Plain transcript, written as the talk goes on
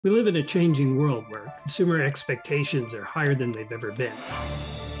We live in a changing world where consumer expectations are higher than they've ever been.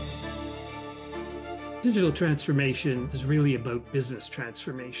 Digital transformation is really about business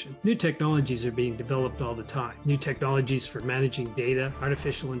transformation. New technologies are being developed all the time. New technologies for managing data,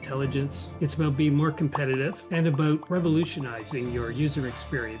 artificial intelligence. It's about being more competitive and about revolutionizing your user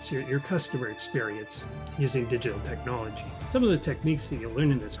experience, your customer experience using digital technology. Some of the techniques that you'll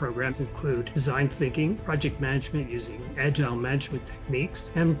learn in this program include design thinking, project management using agile management techniques,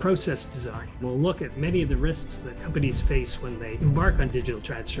 and process design. We'll look at many of the risks that companies face when they embark on digital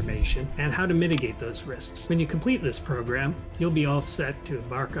transformation and how to mitigate those risks. When you complete this program, you'll be all set to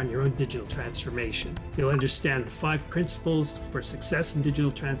embark on your own digital transformation. You'll understand the 5 principles for success in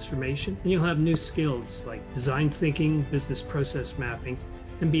digital transformation, and you'll have new skills like design thinking, business process mapping,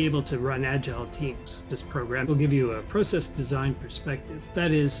 and be able to run agile teams. This program will give you a process design perspective.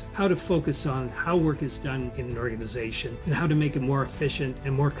 That is, how to focus on how work is done in an organization and how to make it more efficient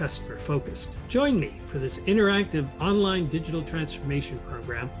and more customer focused. Join me for this interactive online digital transformation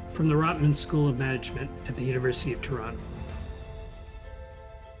program from the Rotman School of Management at the University of Toronto.